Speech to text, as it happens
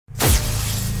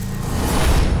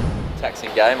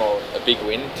taxing game or a big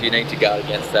win. Do you need to guard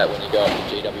against that when you go up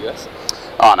to GWS?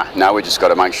 Oh no, we just got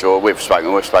to make sure we've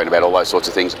spoken about all those sorts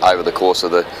of things over the course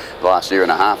of the last year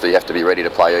and a half. That you have to be ready to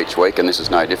play each week, and this is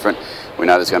no different. We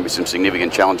know there's going to be some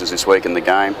significant challenges this week in the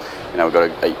game. You know, we've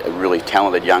got a really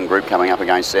talented young group coming up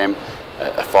against them,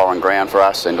 a foreign ground for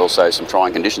us, and also some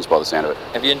trying conditions by the sound of it.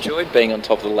 Have you enjoyed being on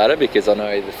top of the ladder? Because I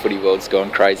know the footy world's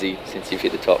gone crazy since you've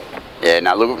hit the top. Yeah,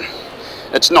 no, look,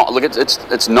 it's not. Look,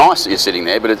 it's nice that you're sitting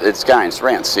there, but it's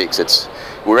round 6.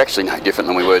 We're actually no different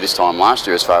than we were this time last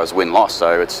year as far as win-loss,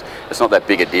 so it's not that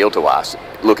big a deal to us.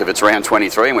 Look, if it's round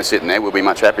 23 and we're sitting there, we'll be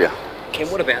much happier.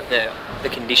 Ken, what about the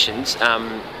conditions?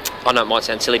 I know it might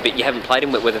sound silly, but you haven't played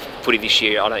in wet weather footy this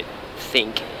year, I don't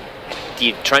think. Do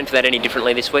you train for that any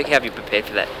differently this week? How have you prepared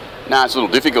for that? No, it's a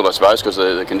little difficult, I suppose, because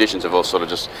the conditions have all sort of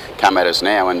just come at us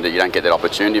now, and you don't get that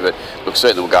opportunity. But look,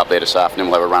 certainly we'll go up there this afternoon.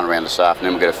 We'll have a run around this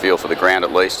afternoon. We'll get a feel for the ground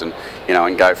at least, and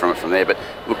and go from there. But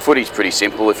look, footy's pretty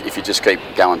simple. If you just keep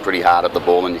going pretty hard at the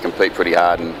ball and you compete pretty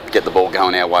hard and get the ball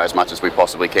going our way as much as we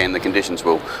possibly can, the conditions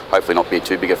will hopefully not be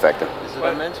too big a factor. Is it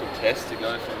a mental test to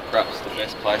go from perhaps the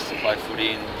best place to play footy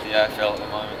in the AFL at the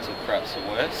moment to perhaps the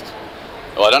worst?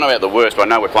 Well, I don't know about the worst, but I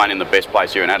know we're playing in the best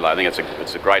place here in Adelaide. I think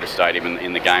it's the greatest stadium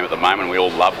in the game at the moment. We all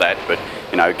love that, but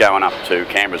going up to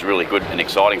Canberra is really good and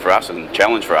exciting for us and a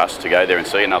challenge for us to go there and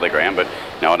see another ground. But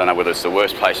I don't know whether it's the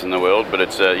worst place in the world, but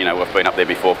it's we've been up there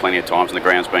before plenty of times, and the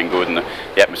ground's been good and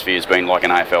the atmosphere's been like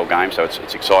an AFL game, so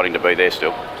it's exciting to be there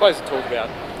still. Players talk about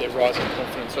their rising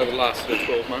confidence over the last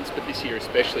 12 months, but this year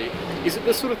especially. Is it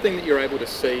the sort of thing that you're able to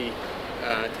see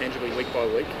tangibly week by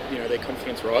week? Their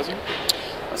confidence rising.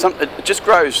 It just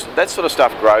grows. That sort of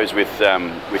stuff grows with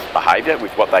behaviour,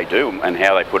 with what they do and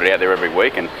how they put it out there every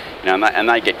week, and and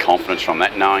they get confidence from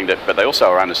that, knowing that. But they also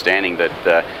are understanding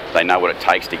that they know what it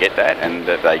takes to get that, and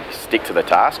that they stick to the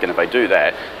task. And if they do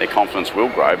that, their confidence will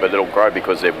grow. But it'll grow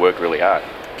because they've worked really hard.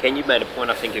 Ken, you've made a point,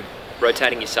 I think, of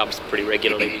rotating your subs pretty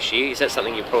regularly this year. Is that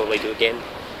something you'll probably do again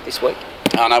this week?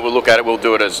 Oh, no, we'll look at it. We'll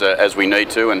do it as we need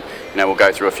to, and we'll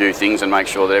go through a few things and make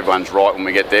sure that everyone's right when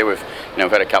we get there. We've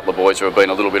had a couple of boys who have been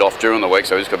a little bit off during the week,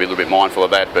 so we've just got to be a little bit mindful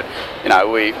of that. But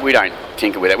we don't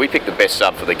tinker with that. We pick the best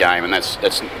sub for the game, and that's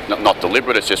not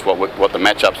deliberate. It's just what the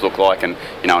matchups look like, and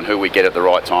and who we get at the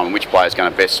right time, and which player is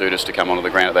going to best suit us to come onto the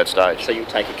ground at that stage. So you'll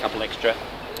take a couple extra.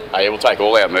 Yeah, we'll take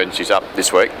all our emergencies up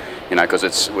this week.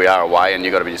 Because we are away, and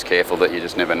you've got to be just careful that you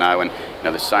just never know. And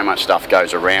there's so much stuff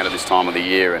goes around at this time of the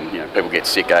year, and people get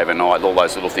sick overnight. All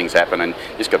those little things happen, and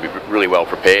you just got to be really well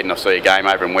prepared. And I see a game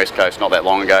over in West Coast not that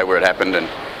long ago where it happened, and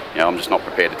I'm just not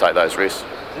prepared to take those risks.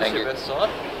 Is this your best side?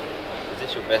 Is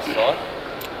this your best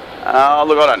side?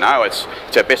 Look, I don't know. It's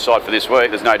our best side for this week.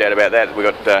 There's no doubt about that. We've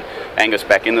got Angus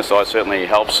back in the side, certainly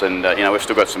helps, and we've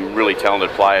still got some really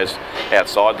talented players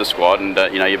outside the squad. And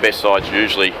your best side's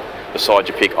usually the side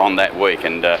you pick on that week,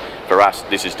 and for us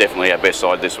this is definitely our best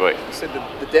side this week. You said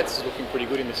the depth is looking pretty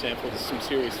good in the sample. There's some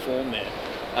serious form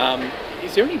there.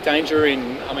 Is there any danger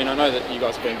in, I know that you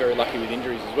guys have been very lucky with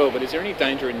injuries as well, but is there any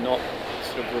danger in not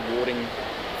sort of rewarding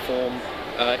form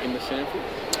in the sample?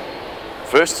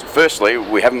 Firstly,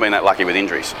 we haven't been that lucky with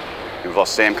injuries. We've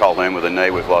lost Sam Colquhoun with a knee,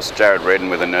 we've lost Jared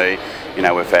Redden with a knee,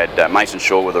 we've had Mason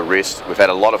Shaw with a wrist. We've had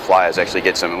a lot of players actually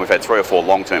get some, and we've had 3 or 4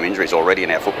 long-term injuries already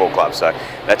in our football club, so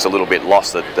that's a little bit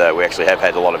lost that we actually have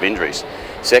had a lot of injuries.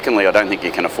 Secondly, I don't think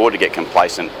you can afford to get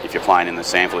complacent if you're playing in the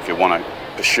sample, if you want to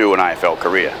pursue an AFL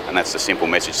career, and that's the simple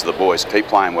message to the boys. Keep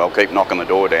playing well, keep knocking the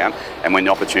door down, and when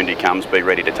the opportunity comes, be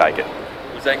ready to take it.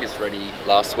 Was Angus ready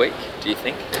last week, do you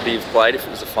think? Would he have played if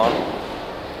it was a final?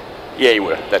 Yeah, he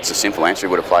would have. That's the simple answer. He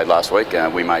would have played last week.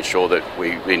 We made sure that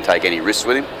we didn't take any risks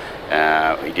with him.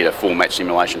 He did a full match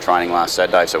simulation training last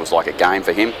Saturday, so it was like a game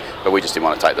for him. But we just didn't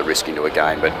want to take the risk into a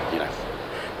game. But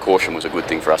caution was a good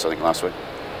thing for us, I think, last week.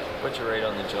 What's your read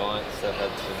on the Giants? They've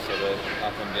had some sort of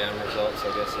up and down results,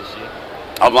 I guess, this year.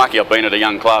 I'm lucky. I've been at a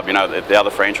young club, at the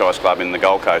other franchise club in the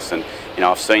Gold Coast, and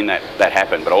I've seen that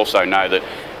happen. But I also know that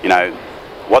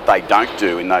what they don't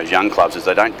do in those young clubs is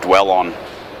they don't dwell on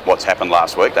what's happened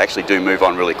last week. They actually do move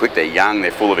on really quick. They're young,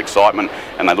 they're full of excitement,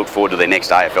 and they look forward to their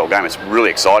next AFL game. It's really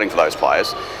exciting for those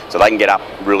players. So they can get up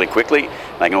really quickly.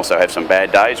 They can also have some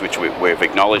bad days, which we've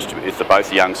acknowledged with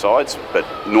both young sides, but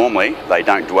normally they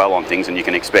don't dwell on things, and you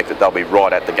can expect that they'll be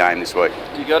right at the game this week.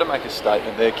 Do you go to make a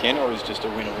statement there, Ken, or is it just a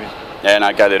win-a-win? Yeah,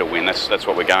 no, go there to win. That's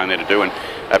what we're going there to do, and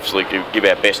absolutely give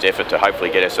our best effort to hopefully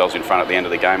get ourselves in front at the end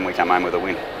of the game and we come home with a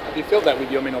win. Have you felt that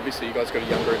with you? Obviously you guys got a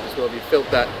young group as well. Have you felt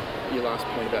that, your last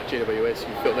point about GWS,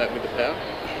 you felt that with the power?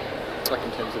 Like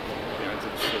in terms of,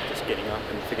 to just getting up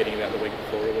and forgetting about the week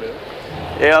before or whatever?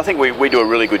 Yeah, I think we do a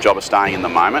really good job of staying in the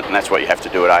moment, and that's what you have to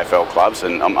do at AFL clubs.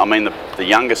 And I mean, the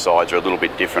younger sides are a little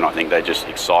bit different. I think they're just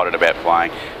excited about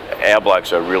playing. Our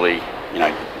blokes are really,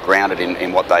 grounded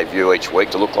in what they view each week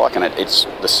to look like, and it's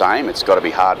the same. It's got to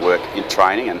be hard work in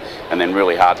training and then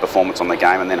really hard performance on the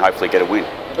game, and then hopefully get a win.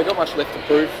 Have they got much left to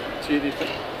prove to you, do you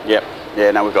think? Yep. Yeah,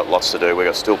 no, we've got lots to do. We've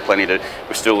got still plenty to.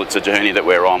 It's a journey that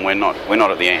we're on. We're not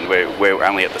at the end. We're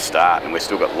only at the start, and we've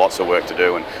still got lots of work to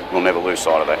do, and we'll never lose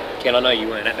sight of that. Ken, I know you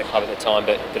weren't at the club at the time,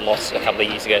 but the loss a couple of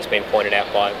years ago has been pointed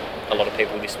out by a lot of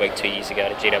people this week, 2 years ago,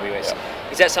 to GWS. Yep.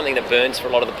 Is that something that burns for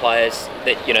a lot of the players?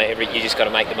 That you just got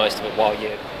to make the most of it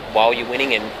while you're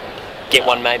winning and get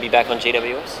one maybe back on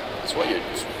GWS?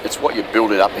 It's what you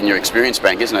build it up in your experience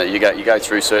bank, isn't it? You go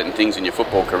through certain things in your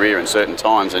football career and certain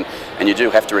times, and you do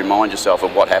have to remind yourself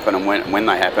of what happened and when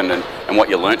they happened and what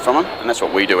you learnt from them. And that's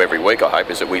what we do every week, I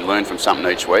hope, is that we learn from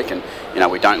something each week, and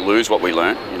we don't lose what we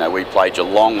learnt. We played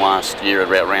Geelong last year at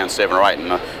round 7 or 8,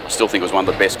 and I still think it was one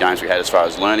of the best games we had as far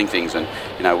as learning things. And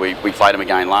we played them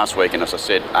again last week, and as I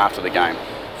said after the game,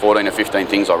 14 or 15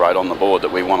 things I wrote on the board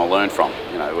that we want to learn from.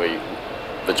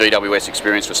 The GWS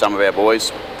experience for some of our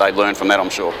boys, they learn from that, I'm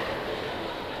sure.